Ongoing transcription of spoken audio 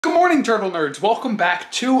Good morning, turtle nerds. Welcome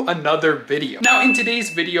back to another video. Now, in today's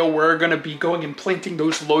video, we're gonna be going and planting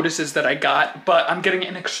those lotuses that I got, but I'm getting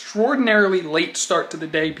an extraordinarily late start to the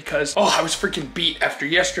day because, I was freaking beat after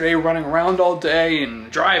yesterday running around all day and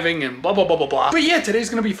driving and blah, blah, blah, blah, blah. But yeah, today's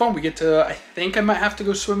gonna be fun. We get to, I think I might have to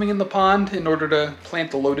go swimming in the pond in order to plant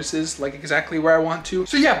the lotuses like exactly where I want to.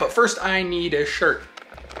 So yeah, but first I need a shirt.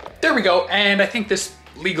 There we go, and I think this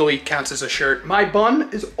legally counts as a shirt. My bun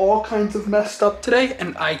is all kinds of messed up today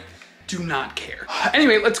and I do not care.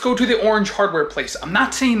 Anyway, let's go to the orange hardware place. I'm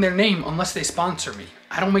not saying their name unless they sponsor me.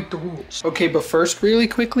 I don't make the rules. Okay, but first, really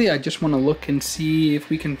quickly, I just want to look and see if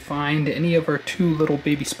we can find any of our two little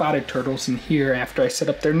baby spotted turtles in here after I set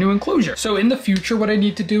up their new enclosure. So in the future, what I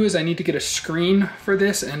need to do is I need to get a screen for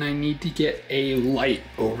this and I need to get a light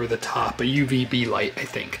over the top, a UVB light, I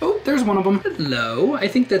think. Oh, there's one of them. Hello, I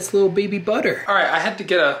think that's little baby Butter. All right, I had to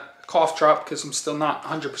get a cough drop because I'm still not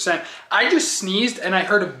 100%. I just sneezed and I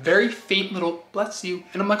heard a very faint little bless you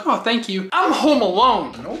and I'm like, oh, thank you. I'm home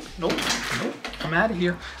alone. Nope. I'm out of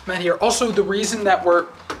here. Also, the reason that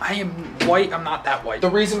I am white, I'm not that white. The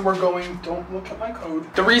reason we're going, don't look at my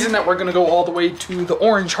code. The reason that we're gonna go all the way to the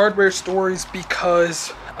orange hardware store is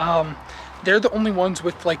because they're the only ones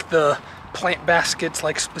with like the plant baskets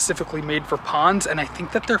like specifically made for ponds, and I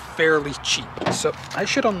think that they're fairly cheap. So I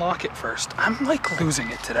should unlock it first. I'm like losing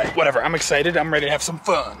it today. Whatever, I'm excited. I'm ready to have some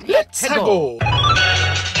fun. Let's go.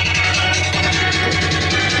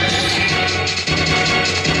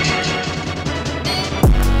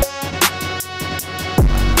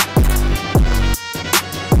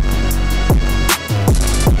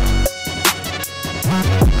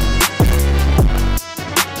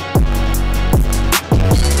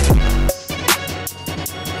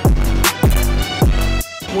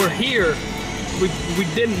 We're here.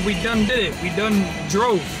 We done did it. We done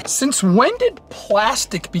drove. Since when did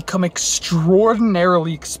plastic become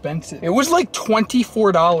extraordinarily expensive? It was like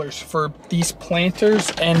 $24 for these planters,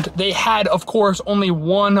 and they had, of course, only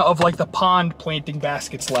one of like the pond planting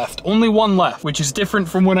baskets left. Only one left, which is different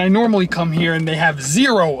from when I normally come here and they have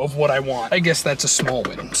zero of what I want. I guess that's a small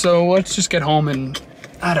win. So let's just get home and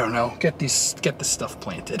I don't know, get this stuff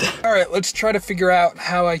planted. All right, let's try to figure out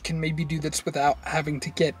how I can maybe do this without having to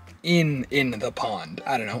get in the pond.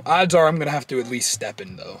 I don't know. Odds are I'm gonna have to at least step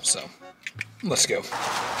in though, so let's go.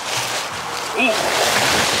 Ooh.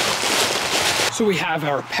 So we have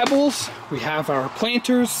our pebbles, we have our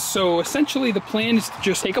planters. So essentially the plan is to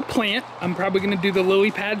just take a plant. I'm probably gonna do the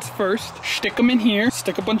lily pads first, stick them in here,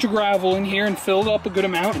 stick a bunch of gravel in here and fill it up a good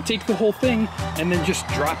amount and take the whole thing and then just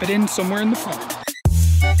drop it in somewhere in the pond.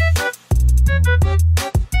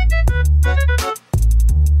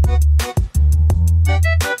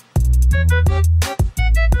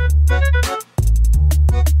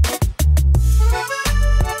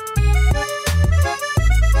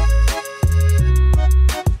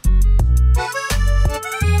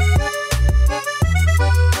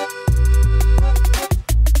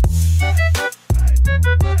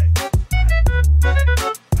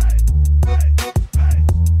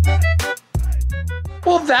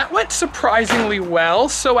 Well, that went surprisingly well.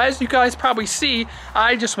 So as you guys probably see,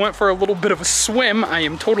 I just went for a little bit of a swim. I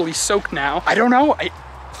am totally soaked now. I don't know,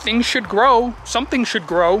 things should grow. Something should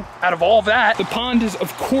grow out of all that. The pond is,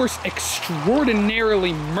 of course,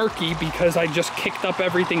 extraordinarily murky because I just kicked up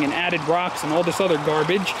everything and added rocks and all this other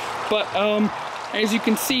garbage. But as you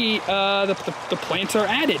can see, the plants are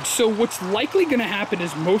added. So what's likely gonna happen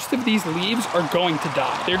is most of these leaves are going to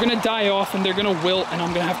die. They're gonna die off and they're gonna wilt and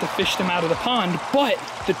I'm gonna have to fish them out of the pond. But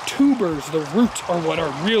the tubers, the roots are what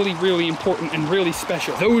are really, really important and really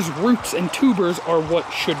special. Those roots and tubers are what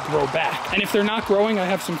should grow back. And if they're not growing, I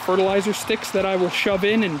have some fertilizer sticks that I will shove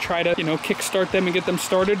in and try to, kickstart them and get them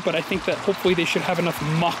started. But I think that hopefully they should have enough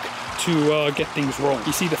muck to get things rolling.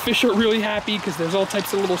 You see the fish are really happy because there's all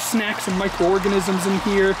types of little snacks and microorganisms in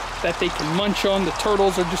here that they can munch on. The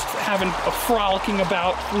turtles are just having a frolicking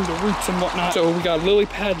about through the roots and whatnot. So we got lily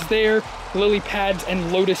pads there, lily pads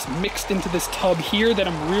and lotus mixed into this tub here that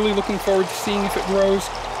I'm really looking forward to seeing if it grows.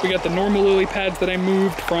 We got the normal lily pads that I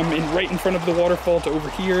moved from right in front of the waterfall to over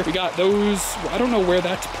here. We got those, I don't know where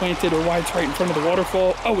that's planted or why it's right in front of the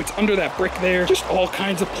waterfall. Oh, it's under that brick there. Just all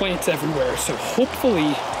kinds of plants everywhere. So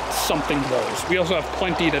hopefully something grows. We also have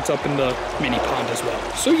plenty that's up in the mini pond as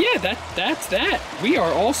well. So yeah, that's that. We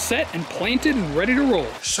are all set and planted and ready to roll.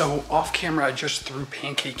 So off camera, I just threw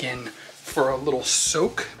Pancake in for a little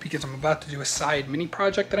soak because I'm about to do a side mini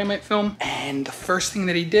project that I might film. And the first thing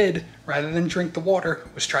that he did, rather than drink the water,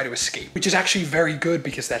 was try to escape, which is actually very good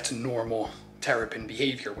because that's normal terrapin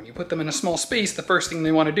behavior. When you put them in a small space, the first thing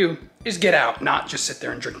they want to do is get out, not just sit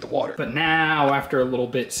there and drink the water. But now, after a little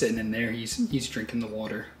bit sitting in there, he's drinking the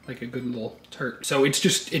water like a good little turd. So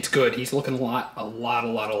it's good. He's looking a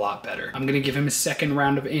lot better. I'm gonna give him a second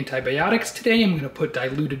round of antibiotics today. I'm gonna put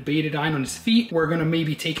diluted betadine on his feet. We're gonna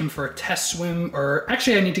maybe take him for a test swim, or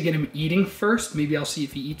actually I need to get him eating first. Maybe I'll see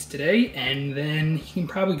if he eats today, and then he can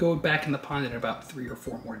probably go back in the pond in about 3 or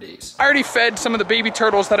 4 more days. I already fed some of the baby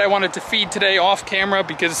turtles that I wanted to feed today off camera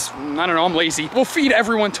because, I don't know, I'm lazy. We'll feed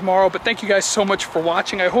everyone tomorrow, but thank you guys so much for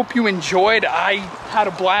watching. I hope you enjoyed. I had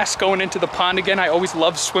a blast going into the pond again. I always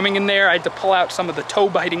love swimming in there. I had to pull out some of the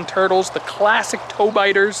toe-biting turtles, the classic toe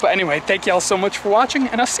biters. But anyway, thank y'all so much for watching,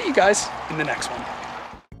 and I'll see you guys in the next one.